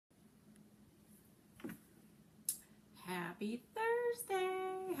Happy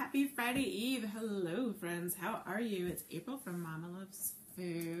Thursday! Happy Friday Eve! Hello, friends. How are you? It's April from Mama Loves Food,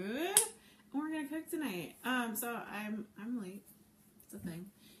 and we're gonna cook tonight. So I'm late. It's a thing.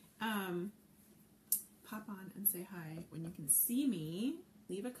 Pop on and say hi when you can see me.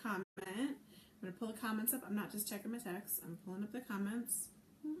 Leave a comment. I'm gonna pull the comments up. I'm not just checking my texts. I'm pulling up the comments.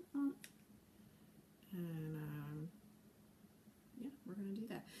 And yeah, we're gonna do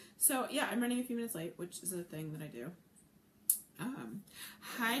that. So yeah, I'm running a few minutes late, which is a thing that I do.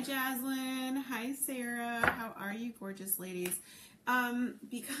 Hi Jaslyn, hi Sarah, how are you gorgeous ladies?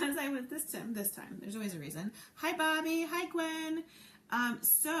 Because I was this time, there's always a reason. Hi Bobby, hi Gwen.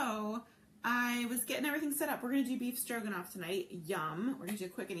 So I was getting everything set up. We're gonna do beef stroganoff tonight. Yum. We're gonna do a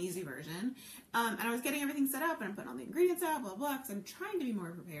quick and easy version. And I was getting everything set up and I'm putting all the ingredients out, blah blah, because I'm trying to be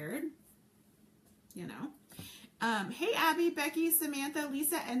more prepared. You know. Hey Abby, Becky, Samantha,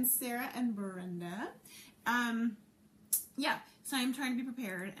 Lisa, and Sarah, and Brenda. Yeah, so I'm trying to be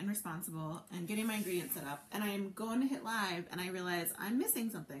prepared and responsible and getting my ingredients set up. And I'm going to hit live and I realize I'm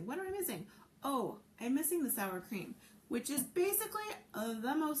missing something. What am I missing? Oh, I'm missing the sour cream, which is basically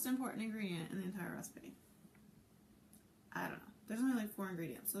the most important ingredient in the entire recipe. I don't know. There's only like 4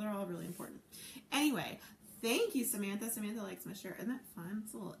 ingredients, so they're all really important. Anyway, thank you, Samantha. Samantha likes my shirt. Isn't that fun?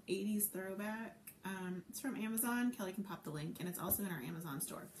 It's a little 80s throwback. It's from Amazon. Kelly can pop the link, and it's also in our Amazon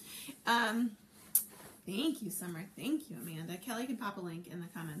store. Thank you, Summer. Thank you, Amanda. Kelly can pop a link in the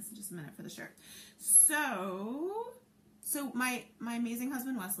comments in just a minute for the shirt. So my amazing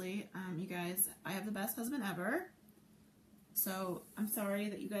husband, Wesley, you guys, I have the best husband ever. So I'm sorry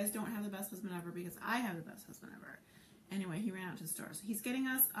that you guys don't have the best husband ever because I have the best husband ever. Anyway, he ran out to the store. So he's getting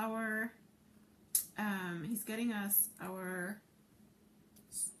us our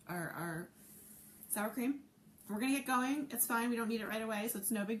sour cream. We're going to get going. It's fine. We don't need it right away, so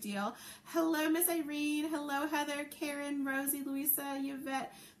it's no big deal. Hello, Miss Irene. Hello, Heather, Karen, Rosie, Louisa,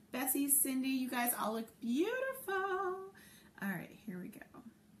 Yvette, Bessie, Cindy. You guys all look beautiful. All right, here we go.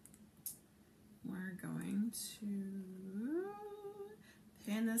 We're going to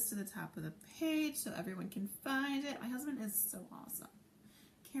pin this to the top of the page so everyone can find it. My husband is so awesome.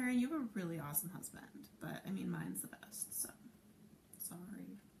 Karen, you have a really awesome husband, but I mean, mine's the best, so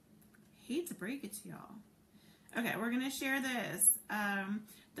sorry. Hate to break it to y'all. Okay, we're going to share this.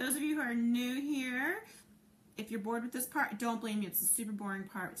 Those of you who are new here, if you're bored with this part, don't blame me. It's a super boring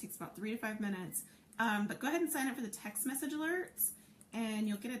part. It takes about 3 to 5 minutes. But go ahead and sign up for the text message alerts, and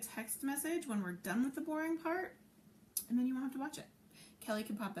you'll get a text message when we're done with the boring part, and then you won't have to watch it. Kelly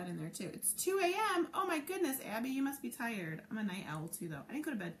can pop that in there, too. It's 2 a.m. Oh, my goodness, Abby, you must be tired. I'm a night owl, too, though. I didn't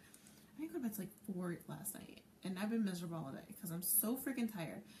go to bed. It's like 4 last night, and I've been miserable all day because I'm so freaking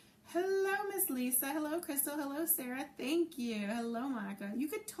tired. Hello, Miss Lisa. Hello, Crystal. Hello, Sarah. Thank you. Hello, Monica. You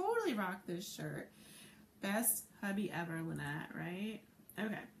could totally rock this shirt. Best hubby ever, Lynette, right?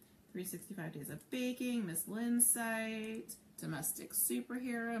 Okay. 365 Days of Baking, Miss Lynn's site, Domestic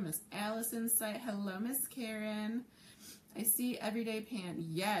Superhero, Miss Allison's site. Hello, Miss Karen. I see Everyday Pan.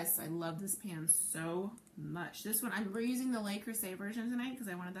 Yes, I love this pan so much. This one, we're using the Le Creuset version tonight because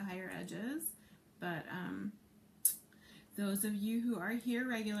I wanted the higher edges. But, those of you who are here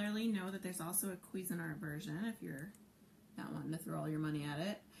regularly know that there's also a Cuisinart version if you're not wanting to throw all your money at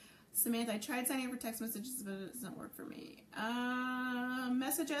it. Samantha, I tried signing up for text messages, but it doesn't work for me.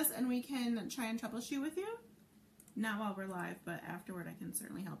 Message us and we can try and troubleshoot with you. Not while we're live, but afterward I can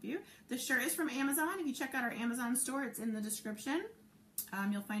certainly help you. The shirt is from Amazon. If you check out our Amazon store, it's in the description.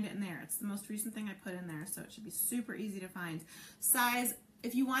 You'll find it in there. It's the most recent thing I put in there, so it should be super easy to find. Size,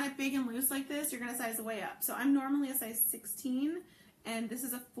 if you want it big and loose like this, you're going to size the way up. So I'm normally a size 16, and this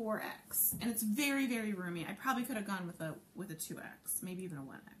is a 4X. And it's very, very roomy. I probably could have gone with a 2X, maybe even a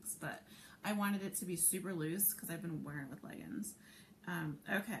 1X. But I wanted it to be super loose because I've been wearing it with leggings.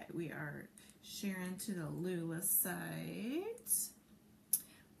 Okay, we are sharing to the Lula site.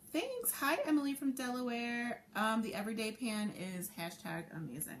 Thanks. Hi, Emily from Delaware. The Everyday Pan is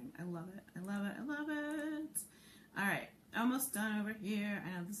 #amazing. I love it. I love it. I love it. All right. Almost done over here.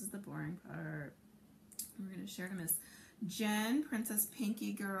 I know this is the boring part. We're going to share to Miss Jen, Princess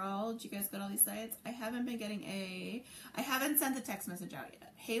Pinky Girl. Did you guys get all these sites? I haven't sent the text message out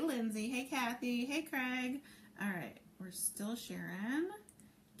yet. Hey, Lindsay. Hey, Kathy. Hey, Craig. All right. We're still sharing.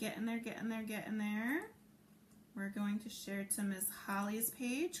 Getting there, getting there, getting there. We're going to share to Miss Holly's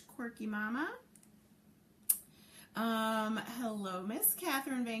page, Quirky Mama. Hello, Miss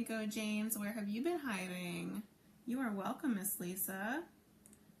Catherine Vanko James. Where have you been hiding? You are welcome, Miss Lisa.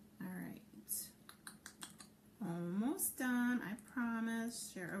 All right. Almost done, I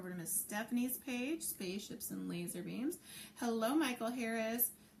promise. Share over to Miss Stephanie's page, Spaceships and Laser Beams. Hello, Michael Harris.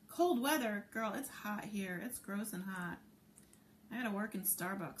 Cold weather. Girl, it's hot here. It's gross and hot. I gotta work in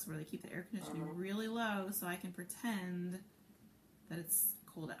Starbucks where they keep the air conditioning really low so I can pretend that it's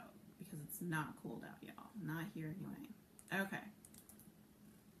cold out, because it's not cold out, y'all. Not here anyway. Okay.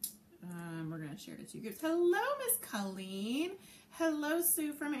 We're gonna share it to you groups. Hello, Miss Colleen. Hello,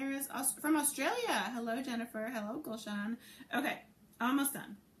 Sue from Australia. Hello, Jennifer. Hello, Gulshan. Okay, almost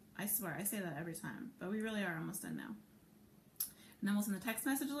done. I swear, I say that every time, but we really are almost done now. And then we'll send the text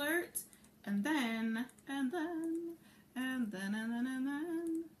message alert, and then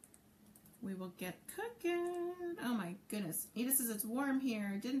we will get cooking. Oh my goodness. Edith says it's warm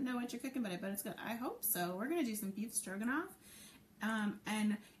here. Didn't know what you're cooking, but I bet it's good. I hope so. We're gonna do some beef stroganoff.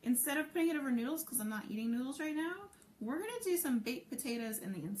 And instead of putting it over noodles, because I'm not eating noodles right now, we're gonna do some baked potatoes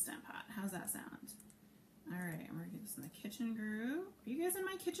in the Instant Pot. How's that sound? All right, and we're gonna do this in the kitchen group. Are you guys in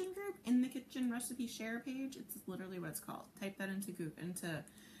my kitchen group? In the kitchen recipe share page? It's literally what it's called. Type that into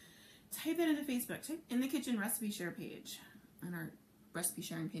type that into Facebook. Type in the kitchen recipe share page, and our recipe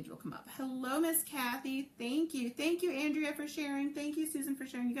sharing page will come up. Hello, Miss Kathy. Thank you. Thank you, Andrea, for sharing. Thank you, Susan, for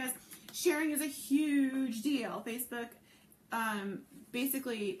sharing. You guys, sharing is a huge deal. Facebook,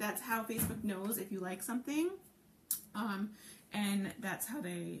 basically, that's how Facebook knows if you like something, and that's how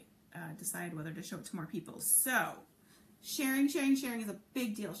they decide whether to show it to more people. So, sharing is a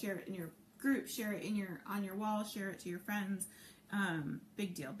big deal. Share it in your group. Share it on your wall. Share it to your friends.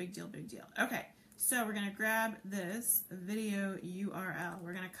 Big deal, big deal, big deal. Okay. So we're going to grab this video URL.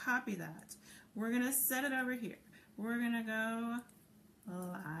 We're going to copy that. We're going to set it over here. We're going to go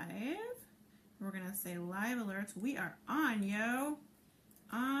live. We're going to say live alerts. We are on, yo.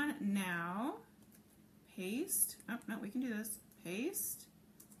 On now. Paste. Oh, no, we can do this. Paste.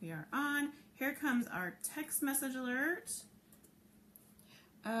 We are on. Here comes our text message alert.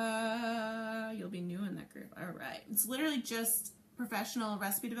 You'll be new in that group. All right. It's literally just professional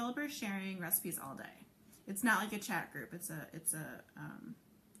recipe developers sharing recipes all day. It's not like a chat group. It's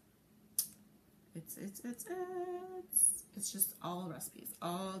just all recipes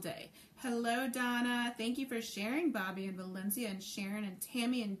all day. Hello, Donna. Thank you for sharing, Bobby and Valencia and Sharon and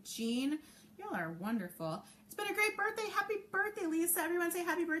Tammy and Jean. Y'all are wonderful. It's been a great birthday. Happy birthday, Lisa. Everyone say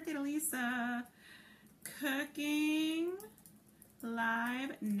happy birthday to Lisa. Cooking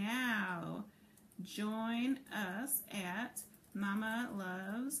live now. Join us at Mama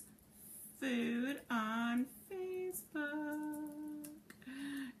Loves Food on Facebook.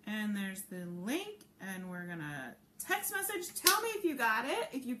 And there's the link, and we're gonna text message. Tell me if you got it.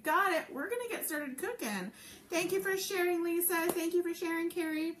 If you got it, we're gonna get started cooking. Thank you for sharing, Lisa. Thank you for sharing,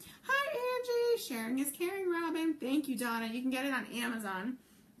 Carrie. Hi, Angie. Sharing is caring, Robin. Thank you, Donna. You can get it on Amazon.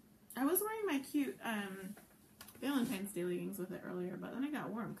 I was wearing my cute Valentine's Day leggings with it earlier, but then I got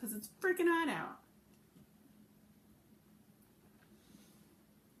warm because it's freaking hot out.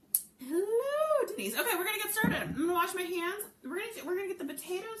 Hello, Denise. Okay, we're gonna get started. I'm gonna wash my hands. We're gonna get the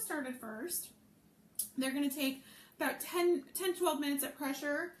potatoes started first. They're gonna take about 10-12 minutes at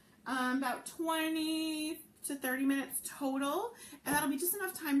pressure, about 20 to 30 minutes total, and that'll be just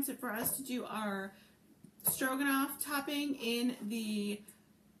enough time for us to do our stroganoff topping in the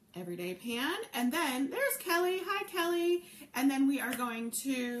everyday pan. And then there's Kelly. Hi, Kelly. And then we are going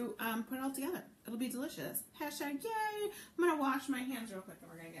to put it all together. It'll be delicious. Hashtag yay. I'm going to wash my hands real quick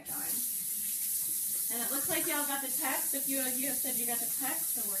and we're going to get going. And it looks like y'all got the text. If you have said you got the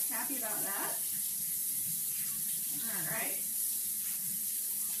text, so we're happy about that. All right.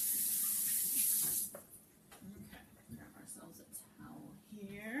 Okay. Grab ourselves a towel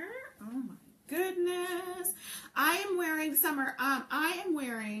here. Oh my goodness. I am wearing summer. I am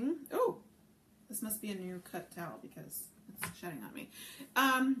wearing, oh, this must be a new cut towel because it's shedding on me.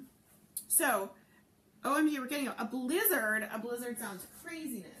 So, OMG, we're getting a blizzard. A blizzard sounds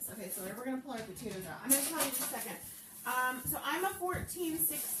craziness. Okay, so we're going to pull our potatoes out. I'm going to tell you in a second. So I'm a 14,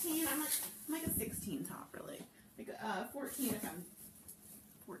 16. I'm like a 16 top, really. Like 14 if I'm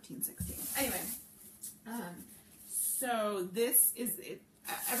 14, 16. Anyway, so this is it.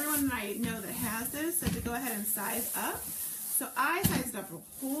 Everyone I know that has this said to go ahead and size up. So I sized up a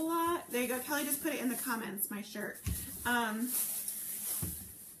whole lot. There you go. Kelly just put it in the comments, my shirt.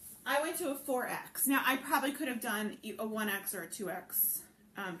 I went to a 4X. Now, I probably could have done a 1X or a 2X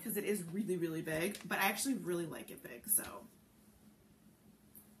because it is really, really big. But I actually really like it big, so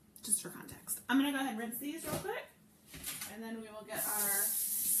just for context. I'm going to go ahead and rinse these real quick. And then we will get our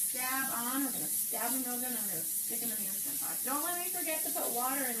stab on. We're going to stab them real good, and I'm going to stick them in the Instant Pot. Don't let me forget to put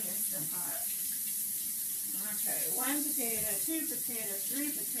water in the Instant Pot. Okay, 1 potato, 2 potato, 3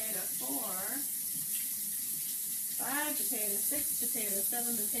 potato, 4... 5 potatoes, 6 potatoes,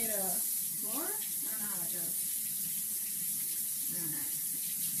 7 potatoes. More? I don't know how it goes. Alright.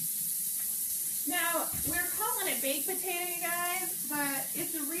 Now, we're calling it baked potato, you guys, but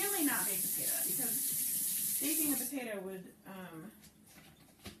it's really not baked potato because baking a potato would,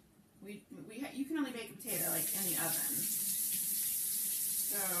 you can only bake a potato like in the oven.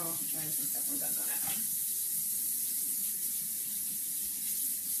 So, I'll try some stuff I'm done on it.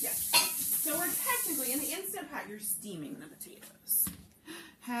 Yeah. So we're technically, in the Instant Pot, you're steaming the potatoes.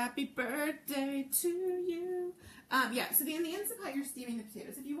 Happy birthday to you. Yeah, so in the Instant Pot, you're steaming the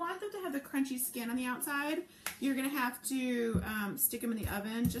potatoes. If you want them to have the crunchy skin on the outside, you're going to have to stick them in the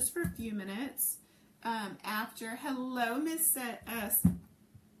oven just for a few minutes after. Hello, Miss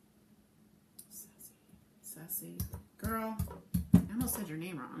Sassy. Girl, I almost said your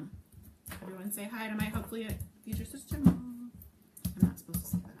name wrong. Everyone say hi to my hopefully future sister-in-law. I'm not supposed to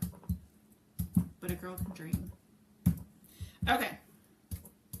say that. But a girl can dream. Okay.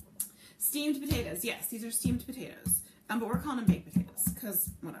 Steamed potatoes. Yes, these are steamed potatoes. But we're calling them baked potatoes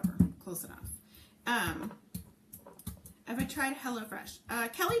because whatever, close enough. Have I tried HelloFresh?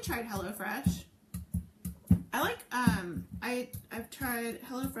 Kelly tried HelloFresh. I like I've tried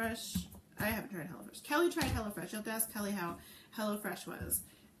HelloFresh. I haven't tried HelloFresh. Kelly tried HelloFresh. You'll have to ask Kelly how HelloFresh was.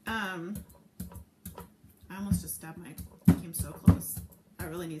 I almost just stabbed I came so close. I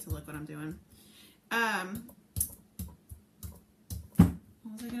really need to look what I'm doing. What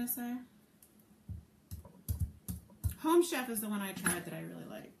was I gonna say? Home Chef is the one I tried that I really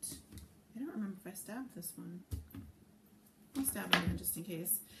liked. I don't remember if I stabbed this one. I'll stab it again just in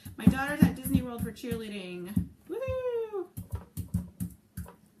case. My daughter's at Disney World for cheerleading. Woohoo!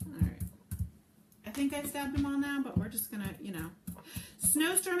 Alright. I think I stabbed them all now, but we're just gonna, you know.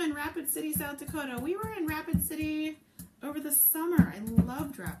 Snowstorm in Rapid City, South Dakota. We were in Rapid City over the summer. I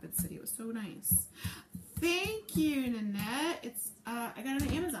loved Rapid City. It was so nice. Thank you, Nanette. It's I got it on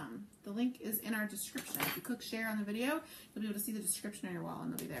Amazon. The link is in our description. If you click share on the video, you'll be able to see the description on your wall,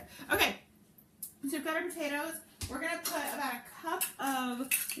 and they'll be there. Okay, so we've got our potatoes. We're going to put about a cup of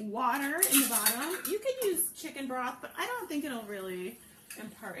water in the bottom. You could use chicken broth, but I don't think it'll really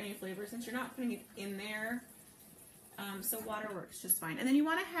impart any flavor since you're not putting it in there. So water works just fine. And then you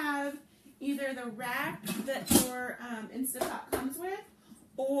want to have either the rack that your Instant Pot comes with,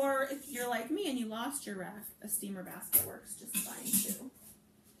 or if you're like me and you lost your rack, a steamer basket works just fine too.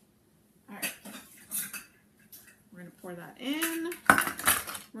 All right, we're gonna pour that in.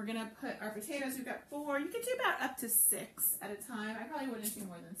 We're gonna put our potatoes. We've got 4. You can do about up to 6 at a time. I probably wouldn't do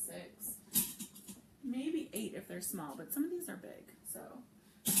more than 6. Maybe 8 if they're small, but some of these are big. So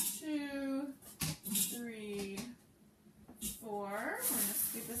 2, 3, 4. We're gonna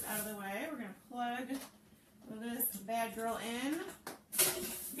scoop this out of the way. We're gonna plug this bad girl in.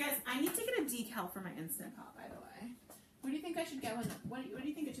 Guys, I need to get a decal for my Instant Pot, by the way. What do you think I should get? What do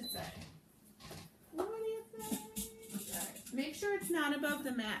you think it should say? What do you think? Right. Make sure it's not above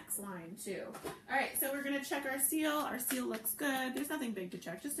the max line, too. All right, so we're going to check our seal. Our seal looks good. There's nothing big to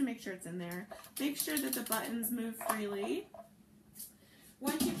check, just to make sure it's in there. Make sure that the buttons move freely.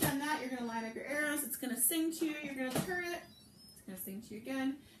 Once you've done that, you're going to line up your arrows. It's going to sing to you. You're going to turn it. It's going to sing to you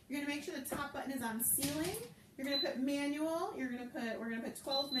again. You're going to make sure the top button is on sealing. You're going to put manual. We're going to put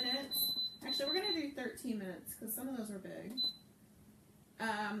 12 minutes. Actually, we're going to do 13 minutes because some of those are big.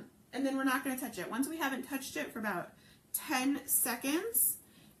 And then we're not going to touch it. Once we haven't touched it for about 10 seconds,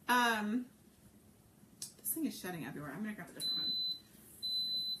 this thing is shedding everywhere. I'm going to grab a different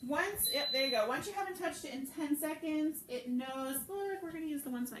one. There you go. Once you haven't touched it in 10 seconds, it knows, look, we're going to use the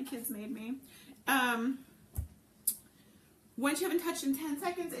ones my kids made me. Once you haven't touched in 10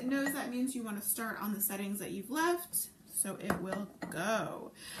 seconds, it knows that means you want to start on the settings that you've left. So it will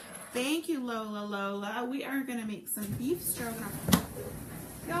go. Thank you, Lola. We are going to make some beef stroganoff.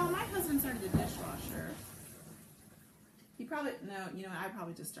 Y'all, my husband started the dishwasher. He probably, no, you know, I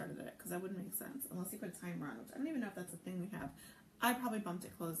probably just started it because that wouldn't make sense unless he put a timer on it. I don't even know if that's a thing we have. I probably bumped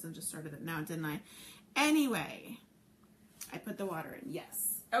it closed and just started it now, didn't I? Anyway, I put the water in.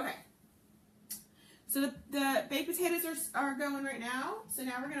 Yes. Okay. So the baked potatoes are going right now. So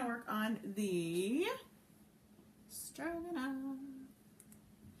now we're going to work on the stroganoff.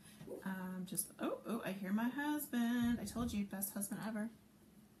 Oh, I hear my husband. I told you, best husband ever.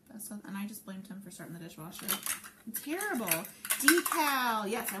 And I just blamed him for starting the dishwasher. Terrible. Decal.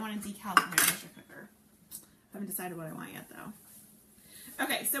 Yes, I want a decal for my pressure cooker. I haven't decided what I want yet, though.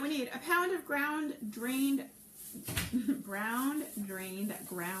 Okay, so we need a pound of ground drained ground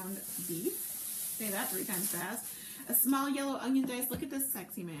beef. Say that 3 times fast. A small yellow onion dice. Look at this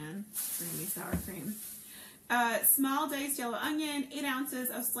sexy man. Bring me sour cream. Small diced yellow onion, 8 ounces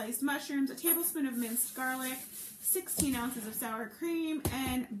of sliced mushrooms, a tablespoon of minced garlic, 16 ounces of sour cream,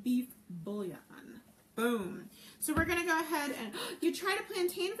 and beef bouillon. Boom. So we're gonna go ahead and you tried a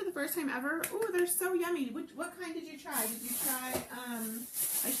plantain for the first time ever. Oh, they're so yummy. What kind did you try? Did you try?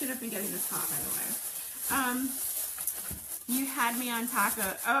 I should have been getting this hot, by the way. You had me on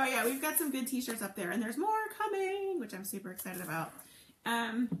taco. Oh yeah, we've got some good T-shirts up there, and there's more coming, which I'm super excited about.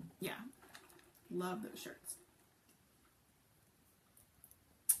 Yeah, love those shirts.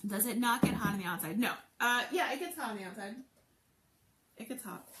 Does it not get hot on the outside? No. Yeah, it gets hot on the outside. It gets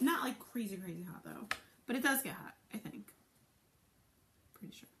hot. Not like crazy hot though. But it does get hot, I think.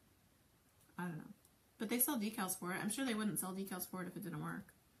 Pretty sure. I don't know. But they sell decals for it. I'm sure they wouldn't sell decals for it if it didn't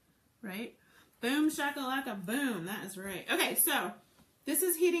work. Right? Boom, shakalaka, boom. That is right. Okay, so this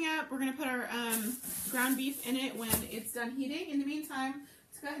is heating up. We're going to put our ground beef in it when it's done heating. In the meantime,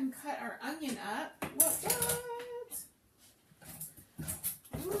 let's go ahead and cut our onion up. What?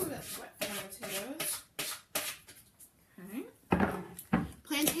 Ooh, that's wet for potatoes. Okay.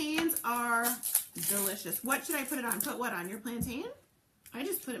 Plantains are delicious. What should I put it on? Put what on? Your plantain? I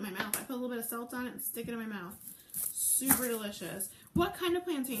just put it in my mouth. I put a little bit of salt on it and stick it in my mouth. Super delicious. What kind of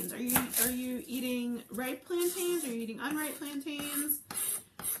plantains? Are you eating ripe plantains? Are you eating unripe plantains?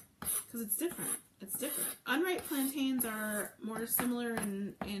 Because it's different. It's different. Unripe plantains are more similar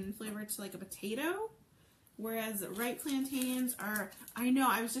in flavor to like a potato, whereas ripe plantains are. I know.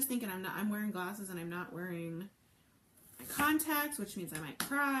 I was just thinking. I'm wearing glasses and I'm not wearing contacts, which means I might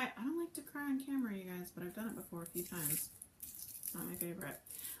cry. I don't like to cry on camera, you guys, but I've done it before a few times. It's not my favorite.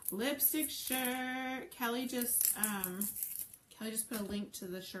 Lipstick shirt. Kelly just put a link to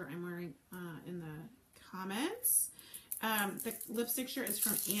the shirt I'm wearing in the comments. The lipstick shirt is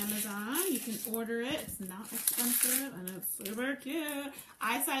from Amazon. You can order it. It's not expensive and it's super cute.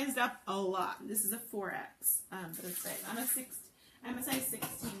 I sized up a lot. This is a 4X, but it's big. I'm a size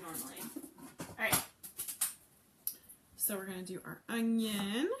 16 normally. All right. So we're going to do our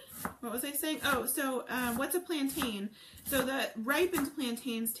onion. What was I saying? Oh, so what's a plantain? So the ripened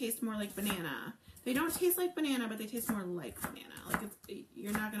plantains taste more like banana. They don't taste like banana, but they taste more like banana. Like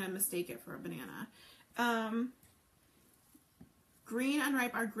you're not going to mistake it for a banana. Green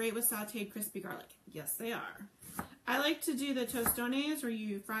unripe are great with sauteed crispy garlic. Yes, they are. I like to do the tostones where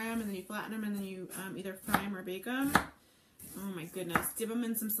you fry them and then you flatten them and then you either fry them or bake them. Oh my goodness. Dip them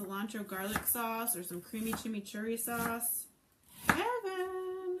in some cilantro garlic sauce or some creamy chimichurri sauce.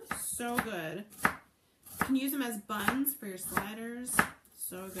 Heaven! So good. You can use them as buns for your sliders.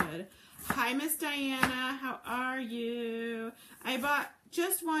 So good. Hi, Miss Diana. How are you? I bought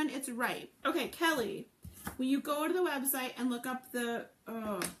just one. It's ripe. Okay, Kelly, when you go to the website and look up the...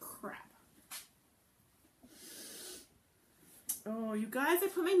 Oh, crap. Oh, you guys, I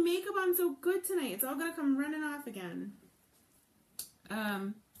put my makeup on so good tonight. It's all going to come running off again.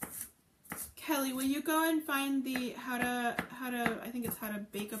 Kelly, will you go and find the how to I think it's how to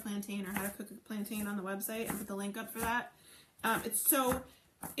bake a plantain or how to cook a plantain on the website and put the link up for that. It's so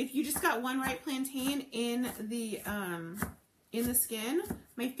if you just got one ripe plantain in the skin,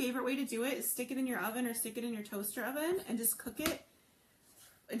 my favorite way to do it is stick it in your oven or stick it in your toaster oven and just cook it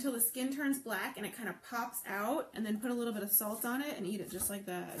until the skin turns black and it kind of pops out, and then put a little bit of salt on it and eat it just like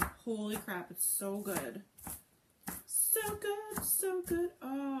that. Holy crap, it's so good. So good, so good.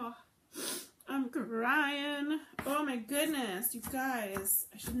 Oh, I'm crying. Oh my goodness, you guys.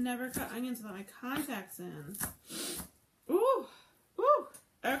 I should never cut onions without my contacts in. Ooh, ooh.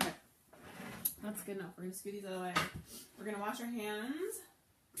 Okay, that's good enough. We're gonna scoot these out of the way. We're gonna wash our hands.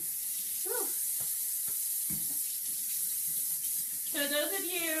 Ooh. So those of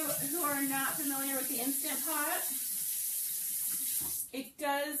you who are not familiar with the Instant Pot, it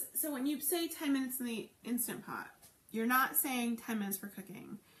does, so when you say 10 minutes in the Instant Pot, you're not saying 10 minutes for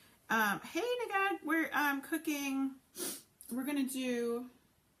cooking. Hey, Nagad, we're cooking, we're going to do,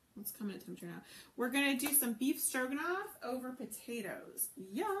 let's come into temperature now. We're going to do some beef stroganoff over potatoes.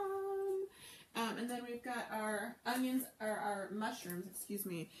 Yum! And then we've got our onions, or our mushrooms, excuse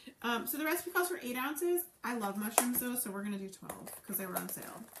me. So the recipe calls for 8 ounces. I love mushrooms though, so we're going to do 12 because they were on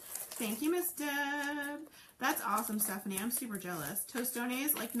sale. Thank you, Miss Deb. That's awesome, Stephanie. I'm super jealous.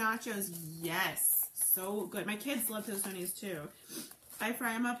 Tostones, like nachos, yes. So good. My kids love tostones too. I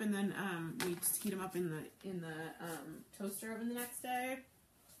fry them up and then we just heat them up in the toaster oven the next day.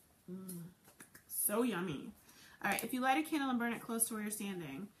 So yummy. All right, if you light a candle and burn it close to where you're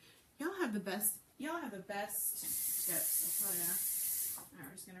standing, y'all have the best tips, I'll tell ya. All right,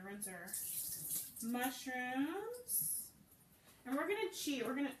 we're just gonna rinse our mushrooms. And we're gonna cheat.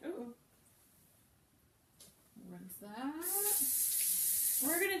 We're gonna, ooh. Rinse that.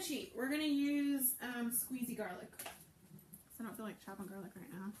 We're gonna cheat. We're gonna use squeezy garlic. I don't feel like chopping garlic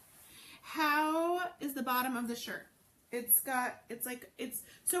right now. How is the bottom of the shirt?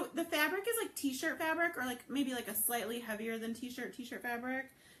 So the fabric is like t-shirt fabric, or like maybe like a slightly heavier than t-shirt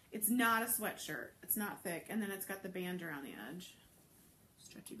fabric. It's not a sweatshirt. It's not thick. And then it's got the band around the edge.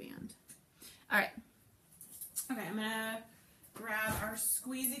 Stretchy band. All right. Okay, I'm gonna grab our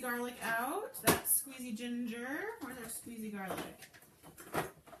squeezy garlic out. That's squeezy ginger. Where's our squeezy garlic?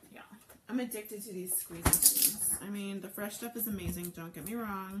 Yeah, I'm addicted to these squeezy things. I mean, the fresh stuff is amazing, don't get me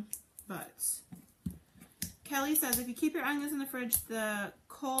wrong, but Kelly says if you keep your onions in the fridge, the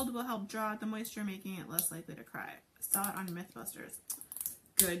cold will help draw out the moisture, making it less likely to cry. Saw it on Mythbusters.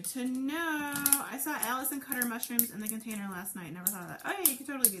 Good to know. I saw Allison cut her mushrooms in the container last night. Never thought of that. Oh yeah, you can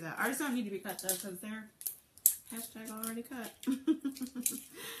totally do that. Ours don't need to be cut though, because they're hashtag already cut.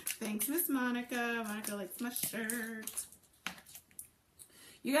 Thanks, Miss Monica. Monica likes my shirt.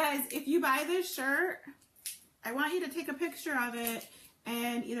 You guys, if you buy this shirt, I want you to take a picture of it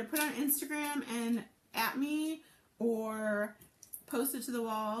and either put it on Instagram and at me, or post it to the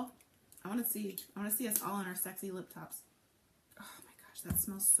wall. I want to see us all in our sexy lip tops. Oh my gosh, that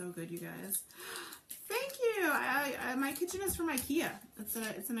smells so good, you guys. Thank you. My kitchen is from IKEA. It's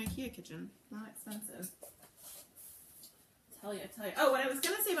an IKEA kitchen. Not expensive. Tell you. Oh, what I was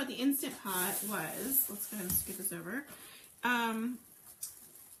gonna say about the Instant Pot was, let's go ahead and skip this over.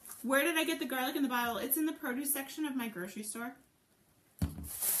 Where did I get the garlic in the bottle? It's in the produce section of my grocery store.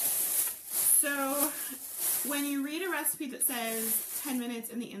 So when you read a recipe that says 10 minutes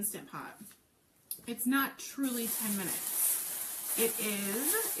in the Instant Pot, it's not truly 10 minutes. It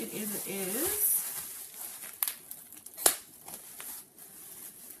is.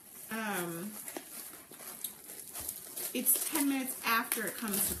 It's 10 minutes after it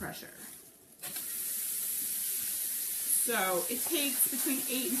comes to pressure. So it takes between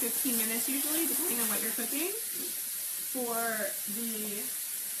 8 and 15 minutes usually, depending on what you're cooking, for the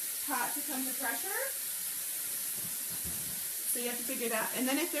pot to come to pressure. So you have to figure that. And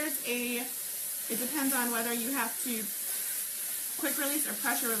then if there's it depends on whether you have to quick release or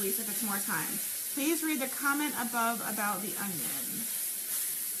pressure release if it's more time. Please read the comment above about the onion.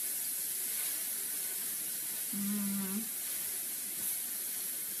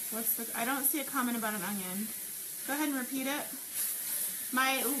 I don't see a comment about an onion. Go ahead and repeat it.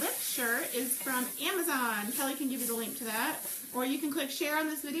 My lip shirt is from Amazon. Kelly can give you the link to that. Or you can click share on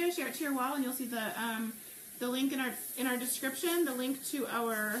this video, share it to your wall, and you'll see the link in our description. The link to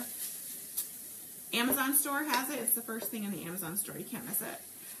our Amazon store has it. It's the first thing in the Amazon store. You can't miss it.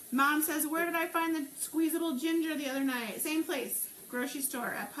 Mom says, where did I find the squeezable ginger the other night? Same place. Grocery store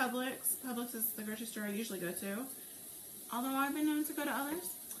at Publix. Publix is the grocery store I usually go to. Although I've been known to go to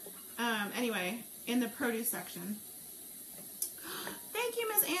others. Anyway, in the produce section. Thank you,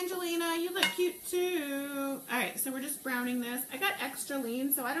 Miss Angelina. You look cute too. Alright, so we're just browning this. I got extra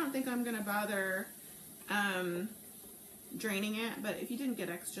lean, so I don't think I'm going to bother draining it. But if you didn't get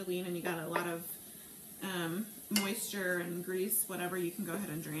extra lean and you got a lot of moisture and grease, whatever, you can go ahead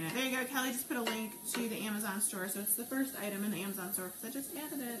and drain it. There you go, Kelly just put a link to the Amazon store. So it's the first item in the Amazon store because I just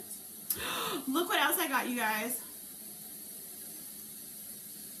added it. Look what else I got, you guys.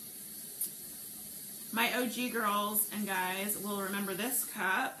 My OG girls and guys will remember this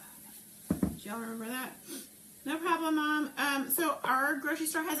cup. Do y'all remember that? No problem, Mom. So our grocery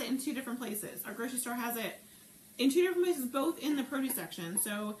store has it in 2 different places. Our grocery store has it in 2 different places, both in the produce section.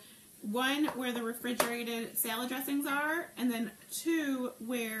 So one where the refrigerated salad dressings are, and then 2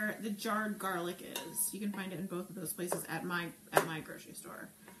 where the jarred garlic is. You can find it in both of those places at my grocery store.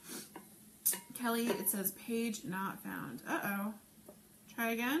 Kelly, it says page not found. Uh-oh.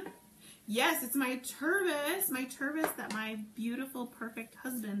 Try again. Yes, it's my turvis that my beautiful, perfect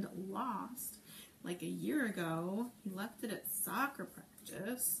husband lost like a year ago. He left it at soccer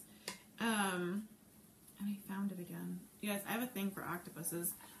practice, and I found it again. You guys, I have a thing for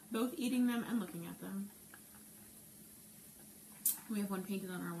octopuses, both eating them and looking at them. We have one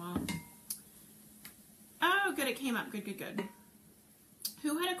painted on our wall. Oh, good, it came up. Good, good, good.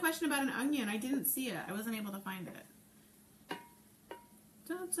 Who had a question about an onion? I didn't see it. I wasn't able to find it.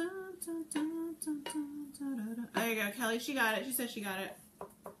 There you go, Kelly. She got it. She said she got it.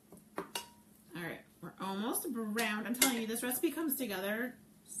 Alright, we're almost browned. I'm telling you, this recipe comes together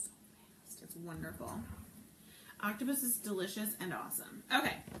so fast. It's wonderful. Octopus is delicious and awesome.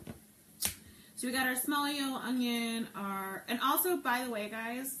 Okay. So we got our small yellow onion, and also, by the way,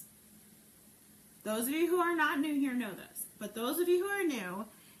 guys, those of you who are not new here know this, but those of you who are new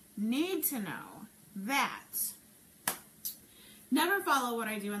need to know that never follow what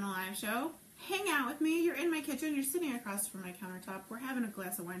I do in the live show. Hang out with me. You're in my kitchen. You're sitting across from my countertop. We're having a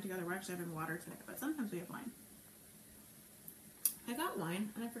glass of wine together. We're actually having water today, but sometimes we have wine. I got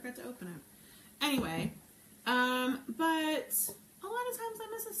wine, and I forgot to open it. Anyway, But a lot of times I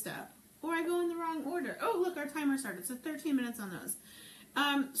miss a step or I go in the wrong order. Oh, look, our timer started. So 13 minutes on those.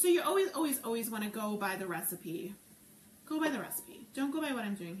 So you always want to go by the recipe. Go by the recipe. Don't go by what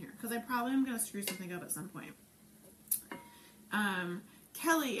I'm doing here because I probably am going to screw something up at some point.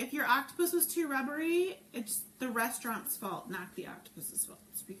 Kelly, if your octopus was too rubbery, it's the restaurant's fault, not the octopus's fault.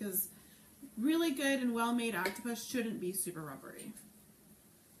 It's because really good and well-made octopus shouldn't be super rubbery.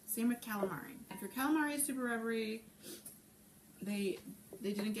 Same with calamari. If your calamari is super rubbery, they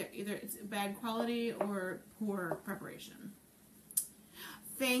didn't get either it's bad quality or poor preparation.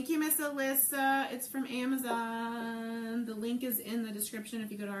 Thank you, Miss Alyssa. It's from Amazon. The link is in the description.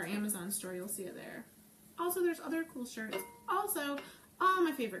 If you go to our Amazon store, you'll see it there. Also, there's other cool shirts. Also, all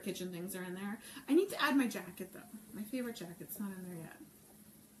my favorite kitchen things are in there. I need to add my jacket, though. My favorite jacket's not in there yet.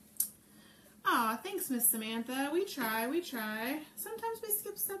 Aw, thanks, Miss Samantha. We try. Sometimes we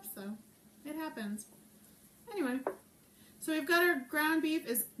skip steps, though. It happens. Anyway, so we've got our ground beef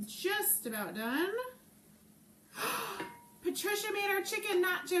is just about done. Patricia made our chicken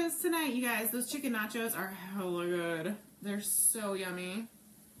nachos tonight, you guys. Those chicken nachos are hella good. They're so yummy.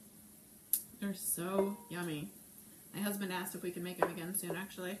 They're so yummy. My husband asked if we could make them again soon,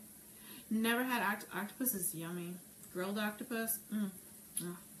 actually. Never had octopus is yummy. Grilled octopus, oh,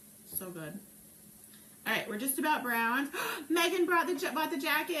 so good. All right, we're just about browned. Megan bought the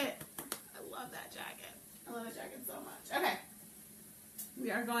jacket. I love that jacket. I love the jacket so much. Okay,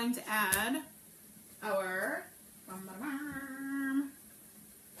 we are going to add our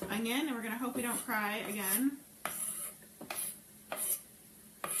onion, and we're going to hope we don't cry again.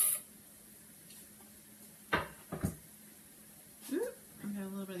 I've got a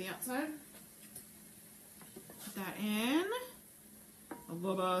little bit of the outside. Put that in. A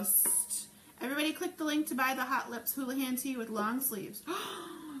little bust. Everybody click the link to buy the Hot Lips Houlihan tee with long sleeves.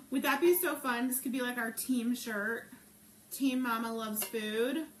 Would that be so fun? This could be like our team shirt. Team Mama Loves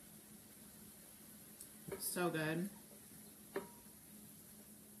Food. So good.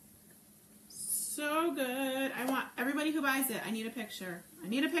 So good. I want everybody who buys it. I need a picture. I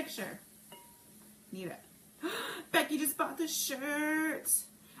need a picture. Need it. Becky just bought the shirt.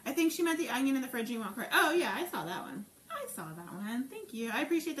 I think she meant the onion in the fridge and you won't cry. Oh yeah, I saw that one. I saw that one. Thank you. I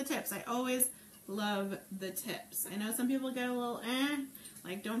appreciate the tips. I always love the tips. I know some people get a little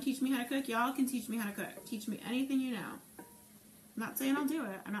like don't teach me how to cook. Y'all can teach me how to cook. Teach me anything you know. I'm not saying I'll do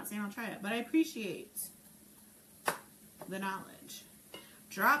it. I'm not saying I'll try it, but I appreciate the knowledge.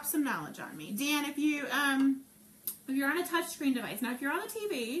 Drop some knowledge on me. Dan, if you're on a touchscreen device, now if you're on a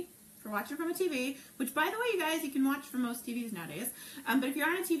TV, if you're watching from a TV, which by the way, you guys, you can watch from most TVs nowadays, but if you're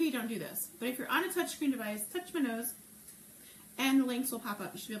on a TV, don't do this. But if you're on a touchscreen device, touch my nose, and the links will pop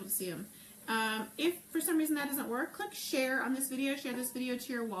up. You should be able to see them. If for some reason that doesn't work, click share on this video. Share this video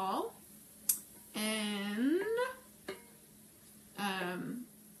to your wall. And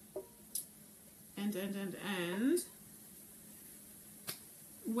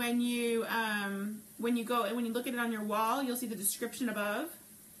when you go and when you look at it on your wall, you'll see the description above,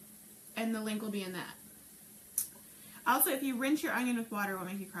 and the link will be in that. Also, if you rinse your onion with water, it won't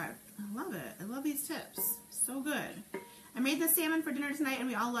make you cry. I love it. I love these tips. So good. I made the salmon for dinner tonight, and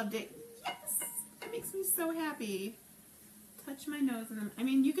we all loved it. Yes, that makes me so happy. Touch my nose, and then, I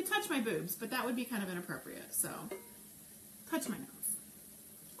mean, you could touch my boobs, but that would be kind of inappropriate. So, touch my nose,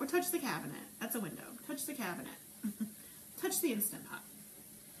 or touch the cabinet. That's a window. Touch the cabinet. Touch the Instant Pot.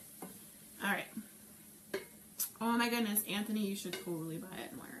 All right. Oh my goodness, Anthony, you should totally buy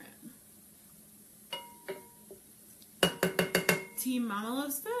it and wear it. Team Mama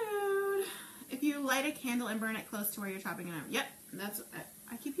Loves Food. If you light a candle and burn it close to where you're chopping it out. Yep, that's,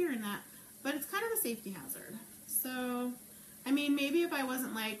 I keep hearing that. But it's kind of a safety hazard. So, I mean, maybe if I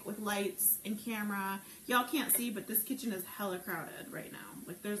wasn't like with lights and camera, y'all can't see, but this kitchen is hella crowded right now.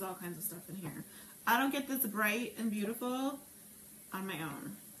 Like there's all kinds of stuff in here. I don't get this bright and beautiful on my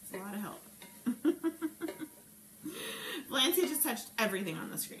own. It's a lot of help. Valencia just touched everything on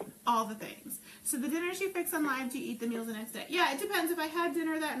the screen. All the things. So the dinners you fix on live, do you eat the meals the next day? Yeah, it depends. If I had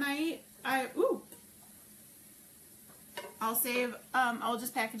dinner that night, I'll save, I'll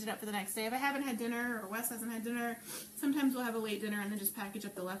just package it up for the next day. If I haven't had dinner, or Wes hasn't had dinner, sometimes we'll have a late dinner and then just package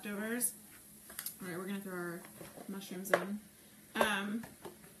up the leftovers. Alright, we're going to throw our mushrooms in.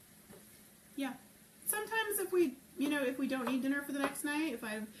 Yeah. Sometimes if we don't eat dinner for the next night, if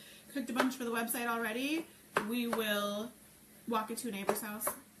I've cooked a bunch for the website already, we will walk it to a neighbor's house.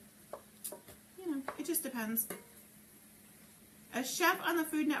 You know, it just depends. A chef on the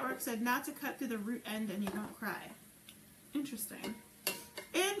Food Network said not to cut through the root end and you don't cry. Interesting.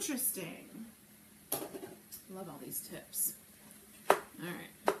 Interesting. Love all these tips.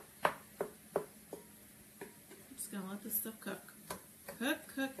 Alright. just gonna let this stuff cook. Cook,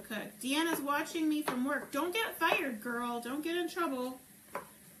 cook, cook. Deanna's watching me from work. Don't get fired, girl. Don't get in trouble.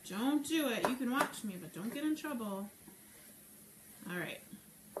 Don't do it. You can watch me, but don't get in trouble. All right.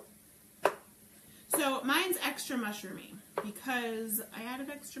 So mine's extra mushroomy because I added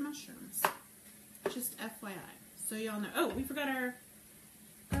extra mushrooms. Just FYI. So y'all know. Oh, we forgot our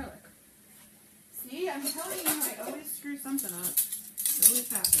garlic. See, I'm telling you, I always screw something up. It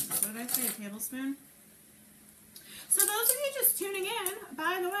always happens. What did I say? A tablespoon? So those of you just tuning in,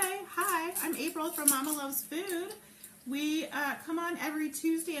 by the way, hi, I'm April from Mama Loves Food. We come on every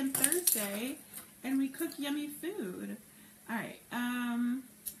Tuesday and Thursday, and we cook yummy food. All right, 1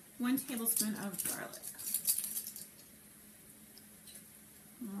 tablespoon of garlic.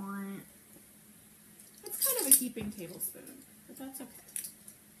 It's kind of a heaping tablespoon, but that's okay.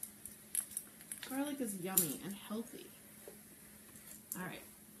 Garlic is yummy and healthy. All right.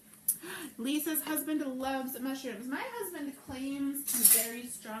 Lisa's husband loves mushrooms. My husband claims to very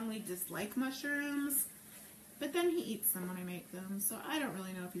strongly dislike mushrooms, but then he eats them when I make them, so I don't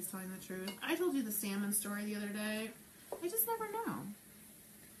really know if he's telling the truth. I told you the salmon story the other day. I just never know.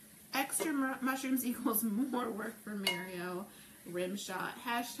 Extra mushrooms equals more work for Mario. Rim shot.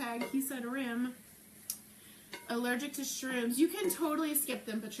 Hashtag he said rim. Allergic to shrooms. You can totally skip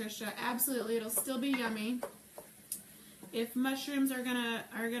them, Patricia. Absolutely. It'll still be yummy. If mushrooms are gonna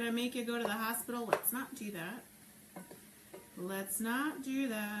make you go to the hospital, let's not do that. Let's not do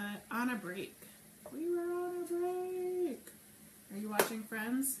that. On a break. We were on a break. Are you watching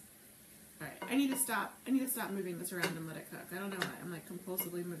Friends? All right. I need to stop moving this around and let it cook. I don't know why. I'm like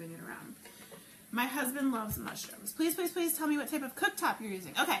compulsively moving it around. My husband loves mushrooms. Please, please, please tell me what type of cooktop you're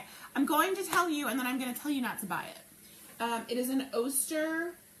using. Okay. I'm going to tell you, and then I'm going to tell you not to buy it. It is an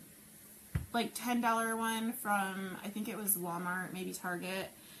Oster, like $10 one from, I think it was Walmart, maybe Target.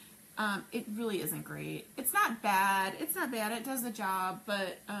 It really isn't great. It's not bad. It's not bad. It does the job,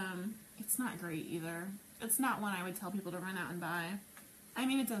 but it's not great either. It's not one I would tell people to run out and buy. I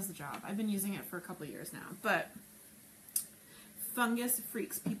mean, it does the job. I've been using it for a couple of years now, but fungus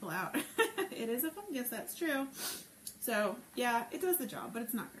freaks people out. It is a fungus, that's true. So, yeah, it does the job, but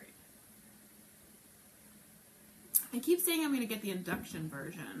it's not great. I keep saying I'm going to get the induction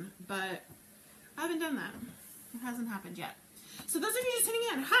version, but I haven't done that. It hasn't happened yet. So those of you just tuning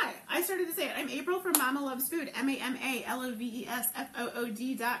in, hi, I started to say it. I'm April from Mama Loves Food,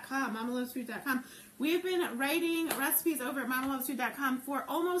 MAMALOVESFOOD.com, MamaLovesFood.com. We have been writing recipes over at MamaLovesFood.com for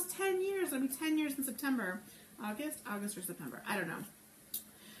almost 10 years. It'll be 10 years in September. August or September, I don't know.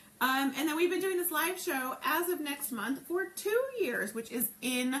 And then we've been doing this live show as of next month for 2 years, which is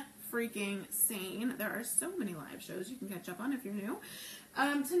freaking-sane. There are so many live shows you can catch up on if you're new.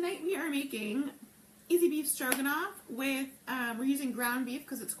 Tonight we are making easy beef stroganoff with, we're using ground beef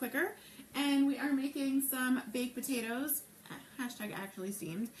because it's quicker, and we are making some baked potatoes, hashtag actually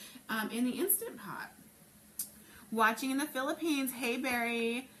steamed, in the Instant Pot. Watching in the Philippines, hey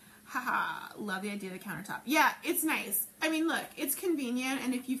Barry, haha, love the idea of the countertop. Yeah, it's nice. I mean, look, it's convenient,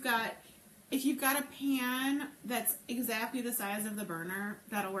 and if you've got a pan that's exactly the size of the burner,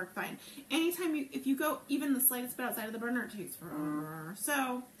 that'll work fine. Anytime if you go even the slightest bit outside of the burner, it takes forever.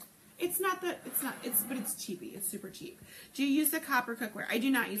 So but it's cheapy. It's super cheap. Do you use the copper cookware? I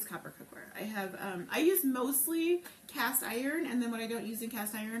do not use copper cookware. I have, I use mostly cast iron, and then when I don't use in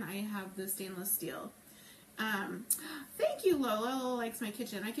cast iron, I have the stainless steel. Thank you, Lola. Lola likes my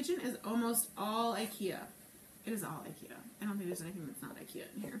kitchen. My kitchen is almost all IKEA. It is all IKEA. I don't think there's anything that's not IKEA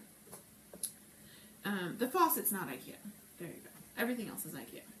in here. The faucet's not IKEA. There you go. Everything else is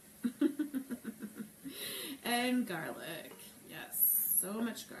IKEA. And garlic. Yes, so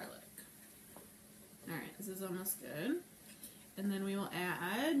much garlic. Alright, this is almost good. And then we will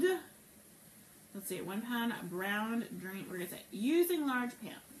add, let's see, 1 pound brown drain. We're going to say, using large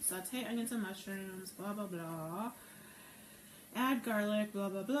pan. Saute onions and mushrooms, blah, blah, blah. Add garlic, blah,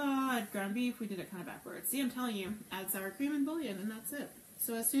 blah, blah. Add ground beef. We did it kind of backwards. See, I'm telling you, add sour cream and bouillon, and that's it.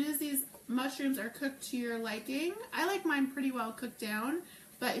 So as soon as these mushrooms are cooked to your liking, I like mine pretty well cooked down,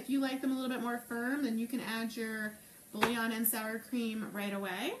 but if you like them a little bit more firm, then you can add your bouillon and sour cream right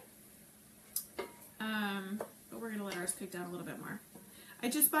away. But we're going to let ours cook down a little bit more. I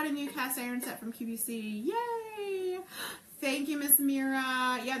just bought a new cast iron set from QVC. Yay! Thank you, Miss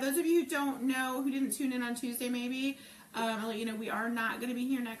Mira. Yeah, those of you who don't know, who didn't tune in on Tuesday maybe, I'll let you know we are not going to be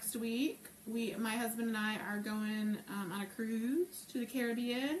here next week. My husband and I are going on a cruise to the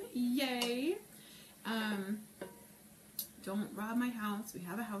Caribbean. Yay! Don't rob my house. We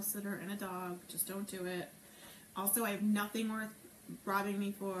have a house sitter and a dog. Just don't do it. Also, I have nothing worth robbing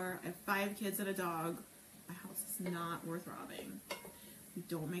me for. I have 5 kids and a dog. My house is not worth robbing. We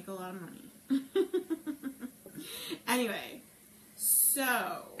don't make a lot of money. Anyway,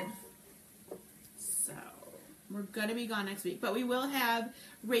 so we're going to be gone next week. But we will have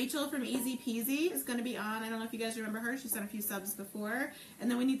Rachel from Easy Peasy is going to be on. I don't know if you guys remember her. She's done a few subs before.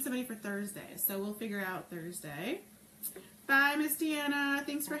 And then we need somebody for Thursday. So we'll figure out Thursday. Bye, Miss Deanna.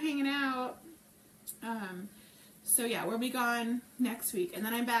 Thanks for hanging out. So yeah, we'll be gone next week. And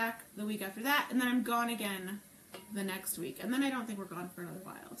then I'm back the week after that. And then I'm gone again the next week. And then I don't think we're gone for another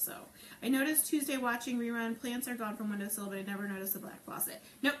while. So I noticed Tuesday watching rerun, plants are gone from windowsill, but I never noticed the black faucet.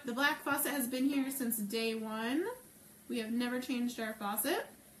 Nope, the black faucet has been here since day one. We have never changed our faucet.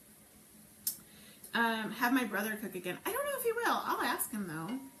 Have my brother cook again. I don't know if he will. I'll ask him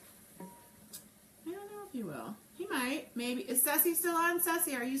though. I don't know if he will. He might. Maybe. Is Ceci still on?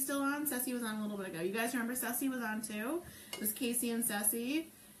 Ceci, are you still on? Ceci was on a little bit ago. You guys remember Ceci was on too? It was Casey and Ceci.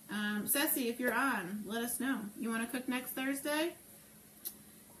 Ceci, if you're on, let us know. You want to cook next Thursday?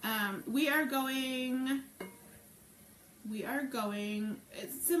 We are going,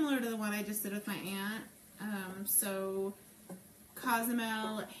 it's similar to the one I just did with my aunt. So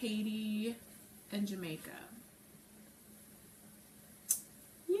Cozumel, Haiti, and Jamaica.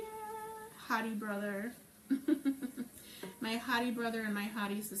 Yeah, hottie brother. My hottie brother and my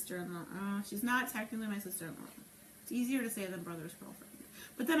hottie sister-in-law. Oh, she's not technically my sister-in-law. It's easier to say than brother's girlfriend.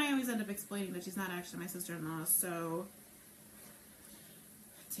 But then I always end up explaining that she's not actually my sister-in-law, so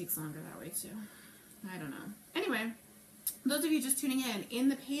it takes longer that way too. I don't know. Anyway, those of you just tuning in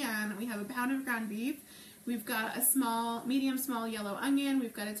the pan, we have a pound of ground beef. We've got a medium small yellow onion.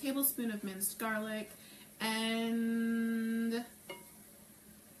 We've got a tablespoon of minced garlic and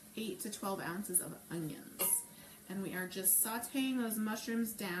 8 to 12 ounces of onions. And we are just sauteing those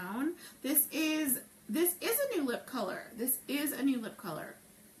mushrooms down. This is a new lip color. This is a new lip color.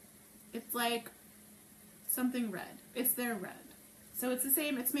 It's like something red. It's their red. So it's the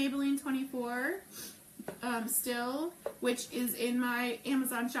same. It's Maybelline 24 still, which is in my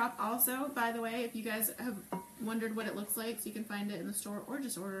Amazon shop also, by the way, if you guys have wondered what it looks like, so you can find it in the store or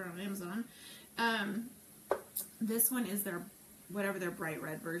just order it on Amazon. This one is their, whatever their bright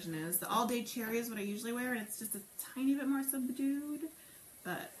red version is. The All Day Cherry is what I usually wear, and it's just a tiny bit more subdued,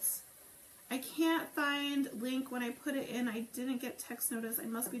 but I can't find link when I put it in. I didn't get text notice. I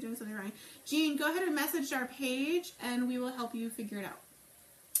must be doing something wrong. Jean, go ahead and message our page, and we will help you figure it out.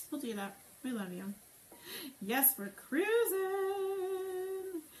 We'll do that. We love you. Yes, we're cruising.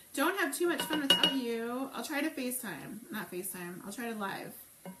 Don't have too much fun without you. I'll try to FaceTime. Not FaceTime. I'll try to live.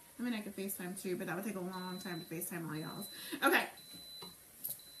 I mean, I could FaceTime too, but that would take a long time to FaceTime all y'all. Okay.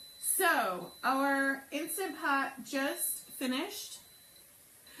 So, our Instant Pot just finished.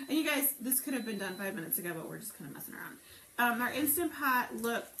 And you guys, this could have been done 5 minutes ago, but we're just kind of messing around. Our Instant Pot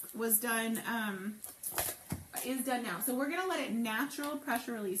look was done, is done now. So we're going to let it natural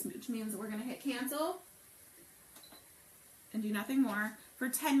pressure release, which means we're going to hit cancel and do nothing more for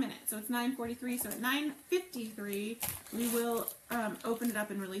 10 minutes. So it's 9:43. So at 9:53, we will open it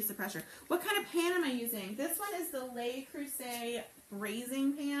up and release the pressure. What kind of pan am I using? This one is the Le Creuset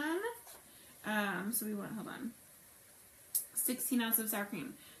braising pan. So we want, hold on, 16 ounces of sour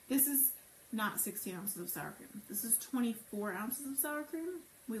cream. This is not 16 ounces of sour cream. This is 24 ounces of sour cream.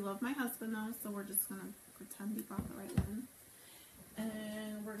 We love my husband though, so we're just gonna pretend he brought it right in.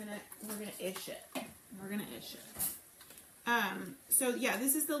 And we're gonna ish it. We're gonna ish it. So yeah,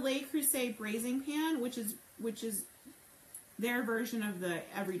 this is the Le Creuset braising pan, which is their version of the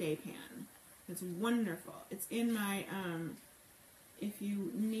everyday pan. It's wonderful. It's in my if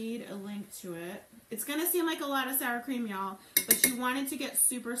you need a link to it. It's gonna seem like a lot of sour cream, y'all, but you want it to get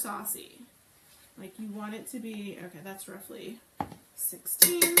super saucy. Like you want it to be, okay, that's roughly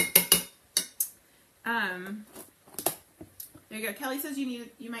 16. There you go. Kelly says you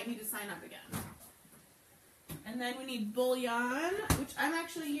might need to sign up again. And then we need bouillon, which I'm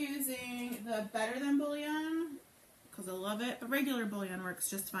actually using the Better Than bouillon because I love it, but regular bouillon works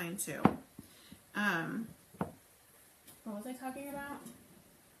just fine too. What was I talking about?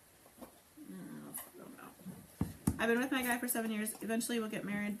 I don't know. I've been with my guy for 7 years. Eventually we'll get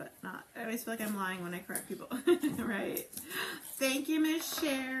married, but not. I always feel like I'm lying when I correct people. Right. Thank you, Miss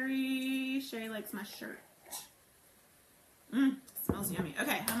Sherry. Sherry likes my shirt. Smells yummy.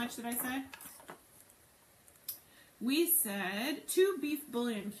 Okay, how much did I say? We said 2 beef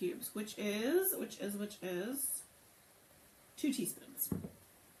bouillon cubes, which is 2 teaspoons.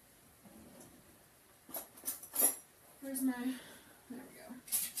 Where's my, there we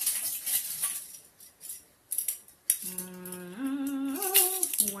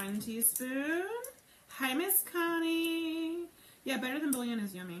go. 1 teaspoon. Hi, Miss Connie. Yeah, Better Than bouillon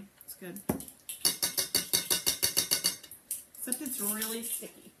is yummy. It's good. Except it's really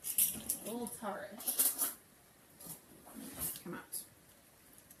sticky. A little tarish.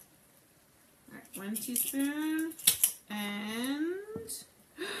 1 teaspoon. And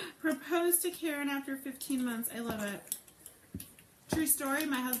proposed to Karen after 15 months. I love it. True story,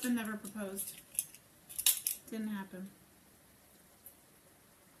 my husband never proposed. Didn't happen.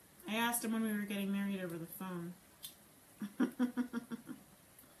 I asked him when we were getting married over the phone.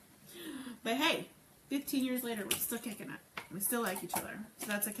 But hey, 15 years later, we're still kicking it. We still like each other. So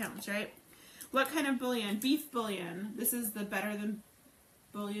that's what counts, right? What kind of bouillon? Beef bouillon. This is the better than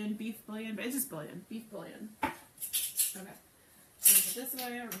bouillon, beef bouillon, but it's just bouillon. Beef bouillon. Okay. We're going to put this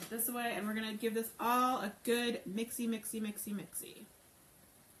away, we're going to put this away, and we're going to give this all a good mixy, mixy, mixy, mixy.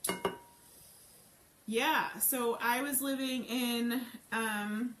 Yeah, so I was living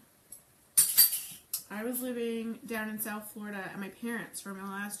down in South Florida at my parents for my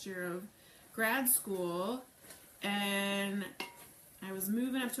last year of grad school, and I was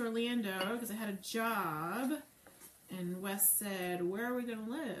moving up to Orlando because I had a job, and Wes said, where are we going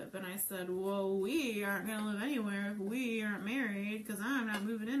to live? And I said, well, we aren't going to live anywhere if we aren't married, because I'm not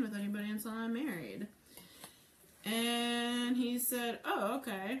moving in with anybody until I'm married. And he said, oh,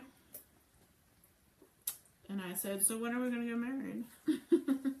 okay. And I said, so when are we going to get married?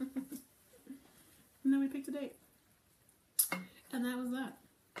 And then we picked a date. And that was that.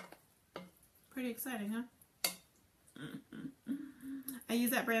 Pretty exciting, huh? I use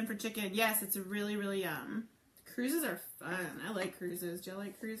that brand for chicken. Yes, it's really, really yum. Cruises are fun. I like cruises. Do you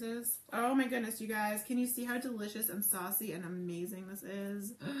like cruises? Oh my goodness, you guys. Can you see how delicious and saucy and amazing this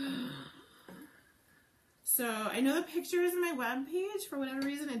is? So, I know the picture is in my webpage. For whatever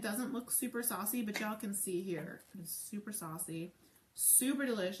reason, it doesn't look super saucy, but y'all can see here. It's super saucy. Super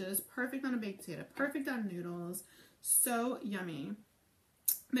delicious. Perfect on a baked potato. Perfect on noodles. So yummy.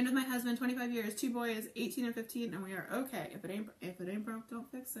 Been with my husband 25 years. 2 boys, 18 and 15, and we are okay. If it ain't broke,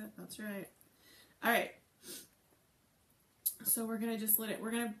 don't fix it. That's right. All right. So we're gonna just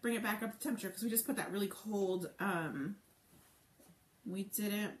we're gonna bring it back up to temperature because we just put that really cold. We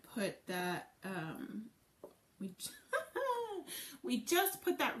didn't put that. We just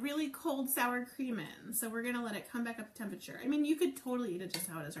put that really cold sour cream in, so we're gonna let it come back up to temperature. I mean, you could totally eat it just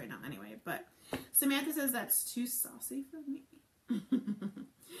how it is right now anyway, but Samantha says that's too saucy for me.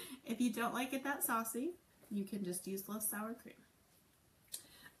 If you don't like it that saucy, you can just use less sour cream.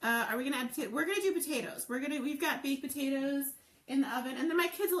 Are we gonna add potatoes? We're gonna do potatoes. We've got baked potatoes in the oven, and then my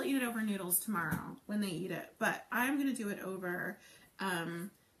kids will eat it over noodles tomorrow when they eat it. But I'm gonna do it over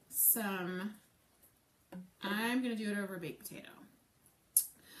baked potato.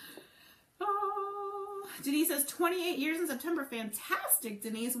 Oh, Denise says 28 years in September. Fantastic,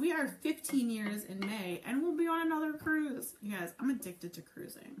 Denise. We are 15 years in May, and we'll be on another cruise. You guys, I'm addicted to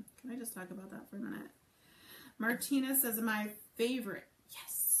cruising. Can I just talk about that for a minute? Martina says my favorite.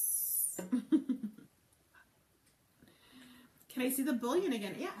 Yes. Can I see the bouillon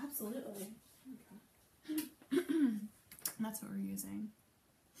again? Yeah, absolutely. Okay. That's what we're using.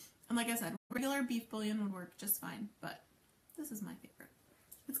 And like I said, regular beef bouillon would work just fine, but this is my favorite.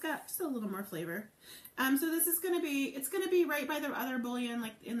 It's got just a little more flavor. So this is it's gonna be right by the other bouillon,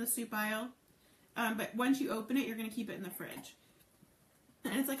 like in the soup aisle. But once you open it, you're gonna keep it in the fridge.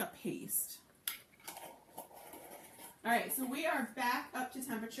 And it's like a paste. All right, so we are back up to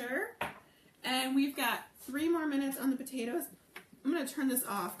temperature, and we've got 3 more minutes on the potatoes. I'm gonna turn this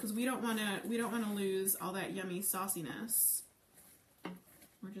off because we don't wanna lose all that yummy sauciness.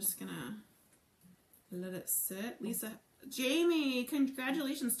 We're just gonna let it sit. Lisa, Jamie,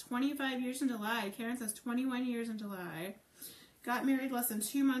 congratulations, 25 years in July. Karen says 21 years in July. Got married less than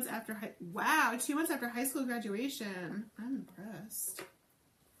 2 months after 2 months after high school graduation. I'm impressed.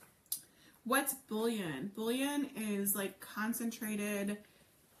 What's bouillon? Bouillon is like concentrated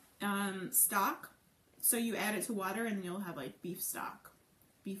stock. So you add it to water and you'll have like beef stock,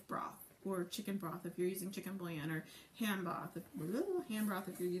 beef broth, or chicken broth if you're using chicken bouillon, or ham broth if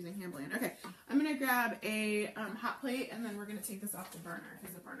you're using ham bouillon. Okay, I'm gonna grab a hot plate, and then we're gonna take this off the burner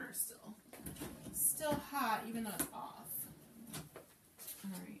because the burner is still hot even though it's off.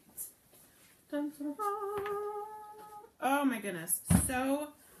 All right. Oh my goodness,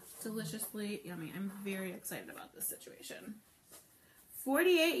 so deliciously yummy. I'm very excited about this situation.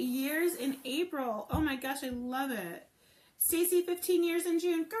 48 years in April. Oh my gosh, I love it. Stacy, 15 years in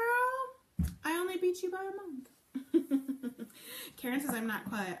June. Girl, I only beat you by a month. Karen says I'm not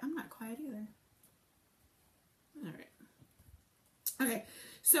quiet. I'm not quiet either. All right. Okay,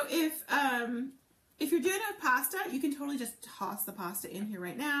 so if you're doing a pasta, you can totally just toss the pasta in here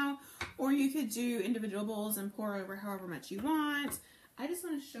right now, or you could do individual bowls and pour over however much you want. I just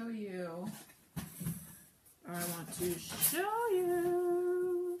want to show you,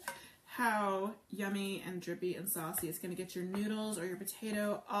 how yummy and drippy and saucy. It's going to get your noodles or your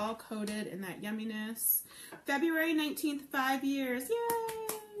potato all coated in that yumminess. February 19th, 5 years.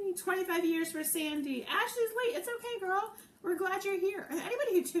 Yay! 25 years for Sandy. Ashley's late. It's okay, girl. We're glad you're here.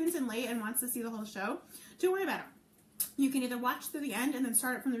 Anybody who tunes in late and wants to see the whole show, don't worry about it. You can either watch to the end and then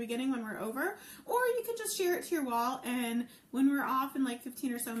start it from the beginning when we're over, or you can just share it to your wall, and when we're off in like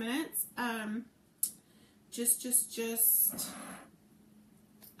 15 or so minutes, oh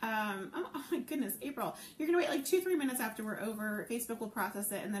my goodness, April, you're gonna wait like 2-3 minutes after we're over. Facebook will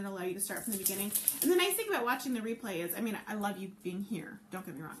process it and then allow you to start from the beginning. And the nice thing about watching the replay is, I mean, I love you being here, don't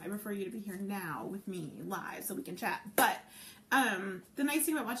get me wrong, I prefer you to be here now with me live so we can chat, but the nice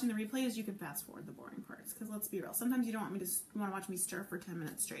thing about watching the replay is you can fast forward the boring parts, because let's be real, sometimes you don't want to watch me stir for 10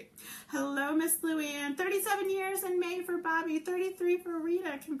 minutes straight. Hello, Miss Luann. 37 years in May for Bobby, 33 for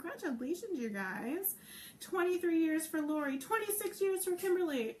Rita. Congratulations, you guys. 23 years for Lori, 26 years for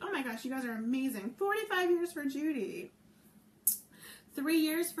Kimberly. Oh my gosh, you guys are amazing. 45 years for Judy. 3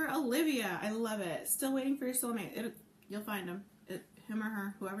 years for Olivia. I love it. Still waiting for your soulmate. You'll find him. Him or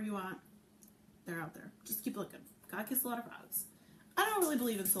her, whoever you want. They're out there. Just keep looking. God kiss a lot of frogs. I don't really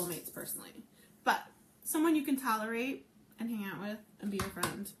believe in soulmates personally, but someone you can tolerate and hang out with and be your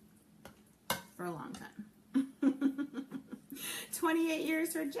friend for a long time. 28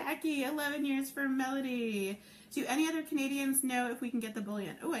 years for Jackie, 11 years for Melody. Do any other Canadians know if we can get the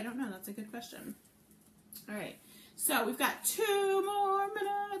bullion? Oh, I don't know. That's a good question. All right. So we've got 2 more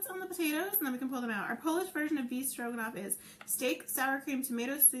minutes on the potatoes, and then we can pull them out. Our Polish version of beef stroganoff is steak, sour cream,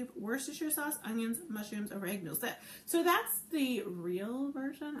 tomato soup, Worcestershire sauce, onions, mushrooms, over egg noodles. So that's the real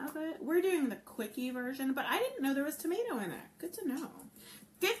version of it. We're doing the quickie version, but I didn't know there was tomato in it. Good to know.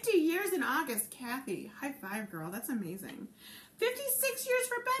 50 years in August, Kathy. High five, girl. That's amazing. 56 years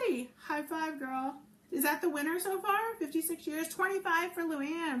for Betty. High five, girl. Is that the winner so far? 56 years. 25 for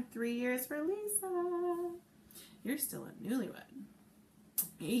Luann. 3 years for Lisa. You're still a newlywed.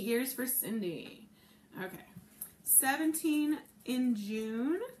 8 years for Cindy. Okay. 17 in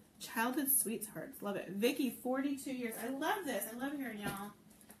June. Childhood sweethearts. Love it. Vicky, 42 years. I love this. I love hearing y'all.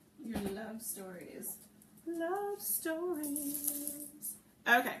 Your love stories. Love stories.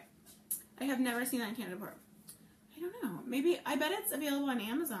 Okay. I have never seen that in Canada before. I don't know. Maybe, I bet it's available on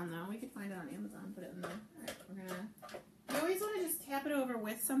Amazon though. We could find it on Amazon. Put it in there. Alright, we're gonna... You always want to just tap it over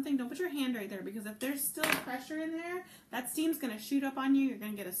with something. Don't put your hand right there, because if there's still pressure in there, that steam's going to shoot up on you. You're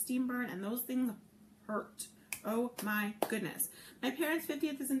going to get a steam burn, and those things hurt. Oh my goodness. My parents'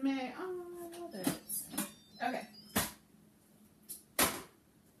 50th is in May. Oh, I love it. Okay.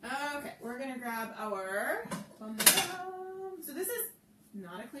 Okay, we're going to grab our... So this is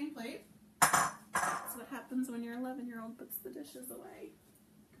not a clean plate. That's what happens when your 11-year-old puts the dishes away.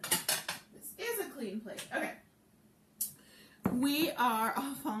 This is a clean plate. Okay. We are...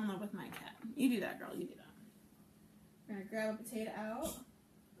 Oh, fall in love with my cat. You do that, girl. You do that. We're going to grab a potato out.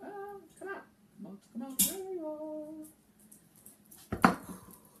 Oh, come out. Come out. There you go.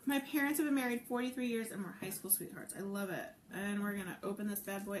 My parents have been married 43 years and we're high school sweethearts. I love it. And we're going to open this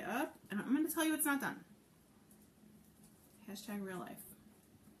bad boy up. And I'm going to tell you it's not done. Hashtag real life.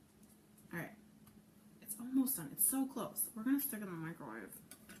 Alright. It's almost done. It's so close. We're going to stick it in the microwave.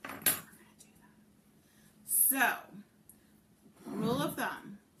 We're going to do that. So... Rule of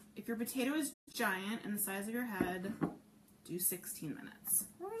thumb, if your potato is giant and the size of your head, do 16 minutes.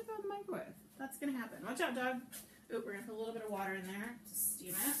 We're going to go in the microwave. That's going to happen. Watch out, Doug. Oop, we're going to put a little bit of water in there to steam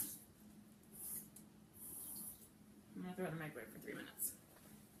it. I'm going to throw it in the microwave for 3 minutes.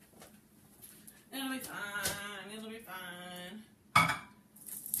 It'll be fine. It'll be fine.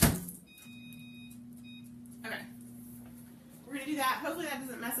 Okay. We're going to do that. Hopefully that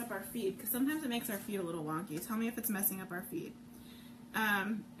doesn't mess up our feed, because sometimes it makes our feed a little wonky. Tell me if it's messing up our feed.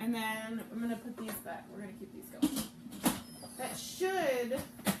 And then I'm going to put these back. We're going to keep these going. That should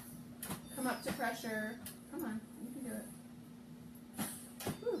come up to pressure. Come on, you can do it.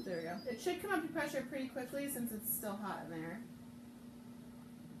 Ooh, there we go. It should come up to pressure pretty quickly since it's still hot in there.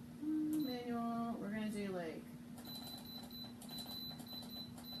 Manual, we're going to do like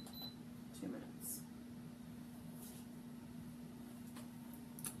 2 minutes.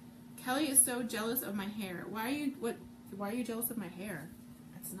 Kelly is so jealous of my hair. Why are you jealous of my hair?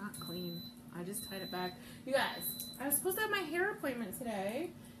 It's not clean. I just tied it back. You guys, I was supposed to have my hair appointment today.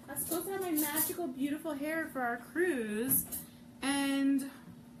 I was supposed to have my magical, beautiful hair for our cruise, and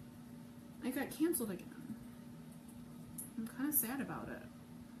I got canceled again. I'm kind of sad about it.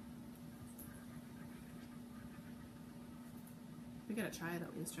 We gotta try it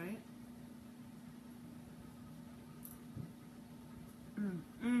at least, right?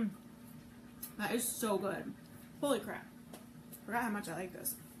 That is so good. Holy crap. Forgot how much I like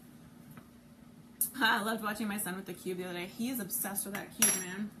this. I loved watching my son with the cube the other day. He is obsessed with that cube,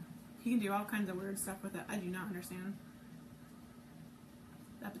 man. He can do all kinds of weird stuff with it. I do not understand.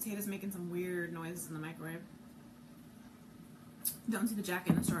 That potato's making some weird noises in the microwave. Don't see the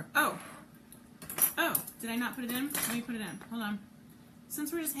jacket in the store. Oh! Oh, did I not put it in? Let me put it in. Hold on.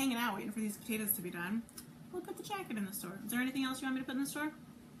 Since we're just hanging out waiting for these potatoes to be done, we'll put the jacket in the store. Is there anything else you want me to put in the store?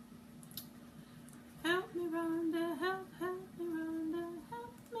 Help me, Rhonda. Help me, Rhonda.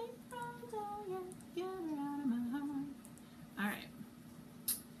 Help me, Rhonda. Yeah, get her out of my home. Alright.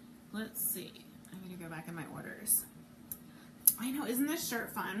 Let's see. I'm going to go back in my orders. I know, isn't this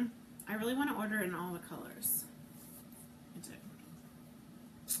shirt fun? I really want to order it in all the colors.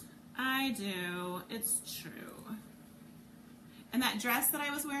 I do. It's true. And that dress that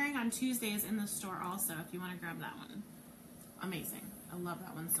I was wearing on Tuesday is in the store also, if you want to grab that one. Amazing. I love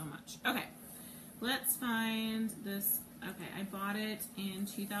that one so much. Okay. Let's find this. Okay, I bought it in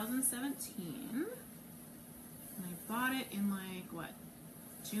 2017. And I bought it in like, what,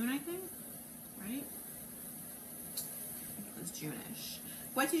 June, I think? Right? I think it was June-ish.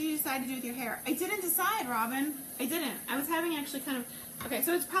 What did you decide to do with your hair? I didn't decide, Robin. I didn't. I was having actually kind of... Okay,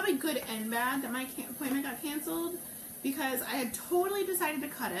 so it's probably good and bad that my appointment got canceled because I had totally decided to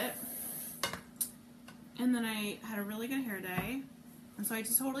cut it. And then I had a really good hair day. And so I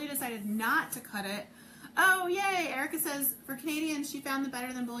just totally decided not to cut it. Oh, yay! Erica says, for Canadians, she found the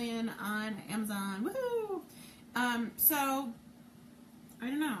Better Than Bullion on Amazon. Woohoo! So... I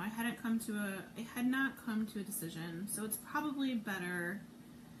don't know. I had not come to a decision. So it's probably better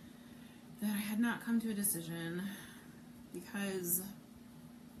that I had not come to a decision because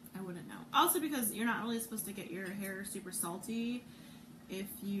I wouldn't know. Also because you're not really supposed to get your hair super salty if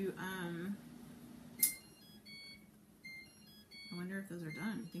you, I wonder if those are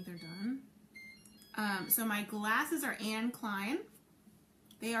done. You think they're done? So my glasses are Anne Klein.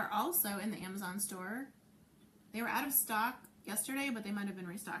 They are also in the Amazon store. They were out of stock yesterday, but they might have been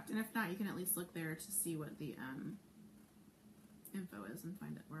restocked. And if not, you can at least look there to see what the info is and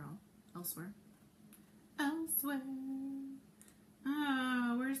find it elsewhere. Elsewhere.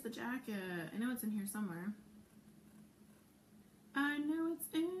 Oh, where's the jacket? I know it's in here somewhere. I know it's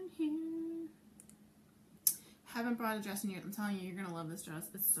in here. Haven't brought a dress in yet. I'm telling you, you're gonna love this dress.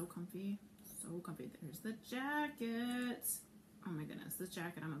 It's so comfy. So comfy. There's the jacket. Oh my goodness, this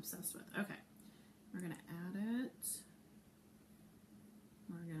jacket I'm obsessed with. Okay. We're gonna add it.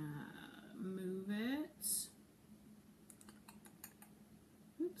 We're gonna move it.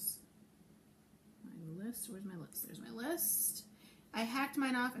 Oops. My list, where's my list? There's my list. I hacked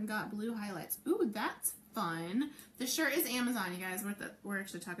mine off and got blue highlights. Ooh, that's fun. The shirt is Amazon, you guys. We're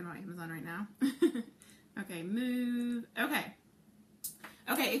actually talking about Amazon right now. Okay, move. Okay.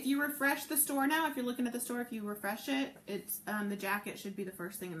 Okay, if you refresh the store now, if you're looking at the store, if you refresh it, it's the jacket should be the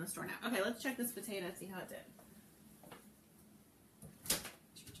first thing in the store now. Okay, let's check this potato, see how it did.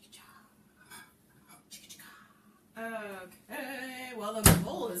 Okay, well the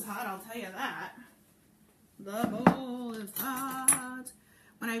bowl is hot, I'll tell you that. The bowl is hot.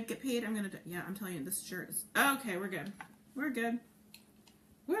 When I get paid, I'm gonna, yeah, I'm telling you, this shirt is, okay, we're good. We're good.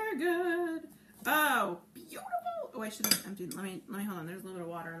 We're good. Oh, beautiful. Oh, I should have emptied, let me hold on, there's a little bit of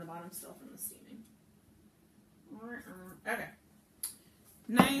water on the bottom still from the steaming. Okay.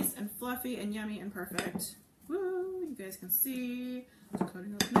 Nice and fluffy and yummy and perfect. Woo, you guys can see. It's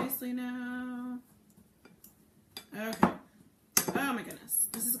coating up nicely now. Okay. Oh my goodness.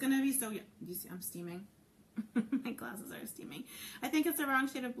 This is going to be so, you see, I'm steaming. My glasses are steaming. I think it's the wrong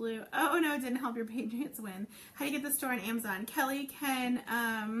shade of blue. Oh no, it didn't help your Patriots win. How do you get the store on Amazon? Kelly can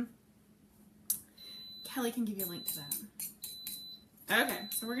give you a link to that. Okay,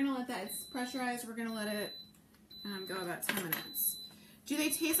 so we're going to let that, it's pressurized, we're going to let it go about 10 minutes. Do they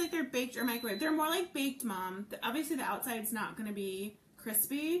taste like they're baked or microwaved? They're more like baked, Mom. Obviously the outside's not going to be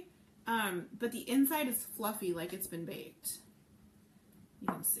crispy. But the inside is fluffy like it's been baked. You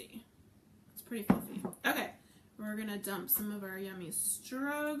can see. It's pretty fluffy. Okay, we're gonna dump some of our yummy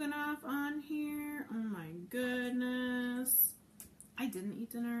stroganoff on here. Oh my goodness. I didn't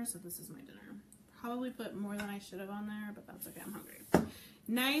eat dinner, so this is my dinner. Probably put more than I should have on there, but that's okay, I'm hungry.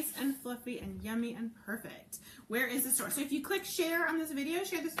 Nice and fluffy and yummy and perfect. Where is the store? So if you click share on this video,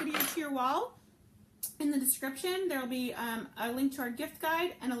 share this video to your wall. In the description, there will be a link to our gift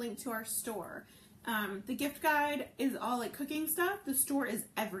guide and a link to our store. The gift guide is all like cooking stuff. The store is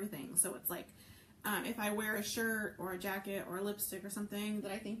everything. So it's like if I wear a shirt or a jacket or a lipstick or something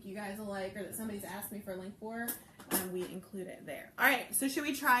that I think you guys will like or that somebody's asked me for a link for, we include it there. All right, so should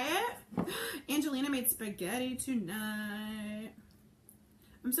we try it? Angelina made spaghetti tonight.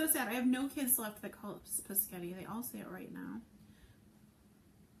 I'm so sad. I have no kids left that call it spaghetti. They all say it right now.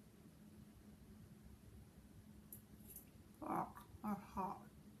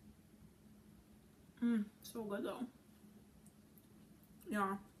 So good though.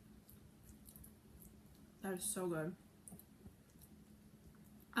 Yeah. That is so good.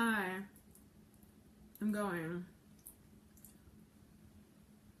 I am going.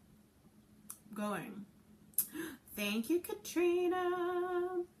 Thank you,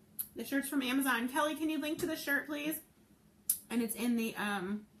 Katrina. The shirt's from Amazon. Kelly, can you link to the shirt, please? And it's in the,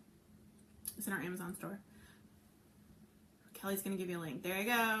 it's in our Amazon store. Kelly's gonna give you a link. There you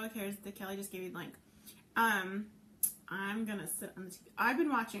go. Here's the, Kelly just gave you the link. I'm gonna sit on the TV. I've been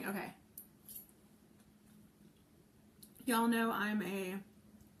watching, okay. Y'all know I'm a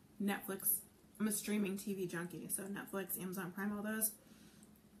streaming TV junkie. So Netflix, Amazon Prime, all those.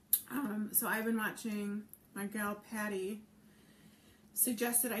 So I've been watching, my gal Patty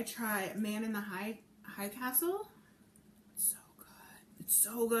suggested I try Man in the High Castle. It's so good. It's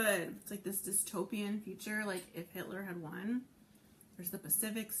so good. It's like this dystopian future, like if Hitler had won. There's the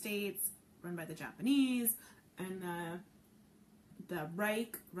Pacific states run by the Japanese, and the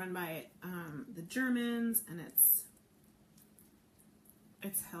Reich run by the Germans, and it's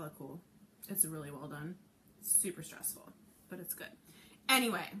hella cool. It's really well done. It's super stressful, but it's good.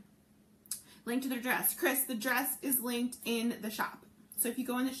 Anyway, link to their dress. Chris, the dress is linked in the shop. So if you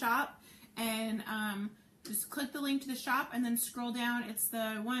go in the shop and just click the link to the shop and then scroll down, it's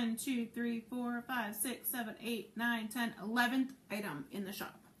the 1, 2, 3, 4, 5, 6, 7, 8, 9, 10, 11th item in the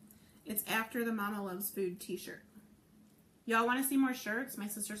shop. It's after the Mama Loves Food t-shirt. Y'all want to see more shirts? My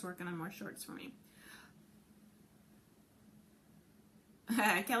sister's working on more shirts for me.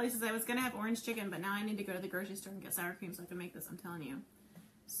 Kelly says, I was going to have orange chicken, but now I need to go to the grocery store and get sour cream so I can make this. I'm telling you.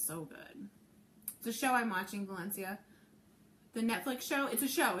 So good. It's a show I'm watching, Valencia. The Netflix show. It's a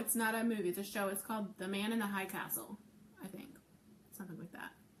show. It's not a movie. It's a show. It's called The Man in the High Castle, I think. Something like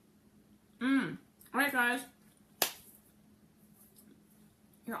that. All right, guys.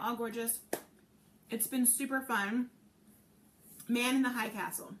 You're all gorgeous. It's been super fun. Man in the High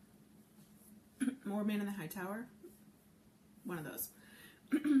Castle. Or Man in the High Tower. One of those.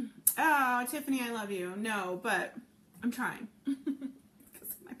 Oh, Tiffany, I love you. No, but I'm trying.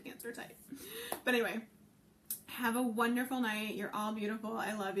 Because my pants are tight. But anyway, have a wonderful night. You're all beautiful.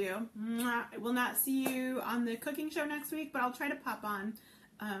 I love you. I will not see you on the cooking show next week, but I'll try to pop on.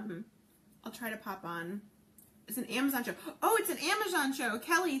 It's an Amazon show. Oh, it's an Amazon show.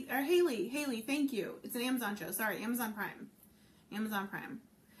 Kelly, or Haley, thank you. It's an Amazon show. Sorry, Amazon Prime. Amazon Prime.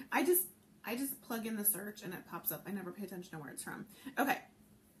 I just plug in the search and it pops up. I never pay attention to where it's from. Okay.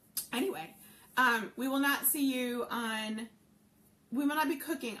 Anyway, we will not see you on, we will not be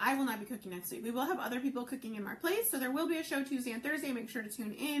cooking. I will not be cooking next week. We will have other people cooking in our place. So there will be a show Tuesday and Thursday. Make sure to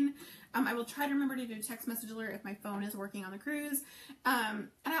tune in. I will try to remember to do a text message alert if my phone is working on the cruise. And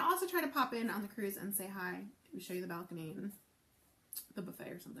I also try to pop in on the cruise and say hi. We show you the balcony and the buffet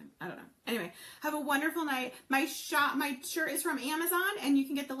or something. I don't know. Anyway, have a wonderful night. My shirt is from Amazon, and you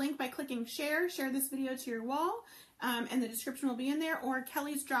can get the link by clicking share. Share this video to your wall, and the description will be in there. Or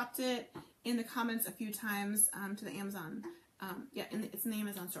Kelly's dropped it in the comments a few times to the Amazon. Yeah, it's in the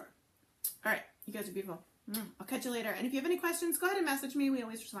Amazon store. All right, you guys are beautiful. I'll catch you later. And if you have any questions, go ahead and message me. We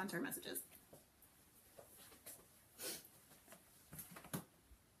always respond to our messages.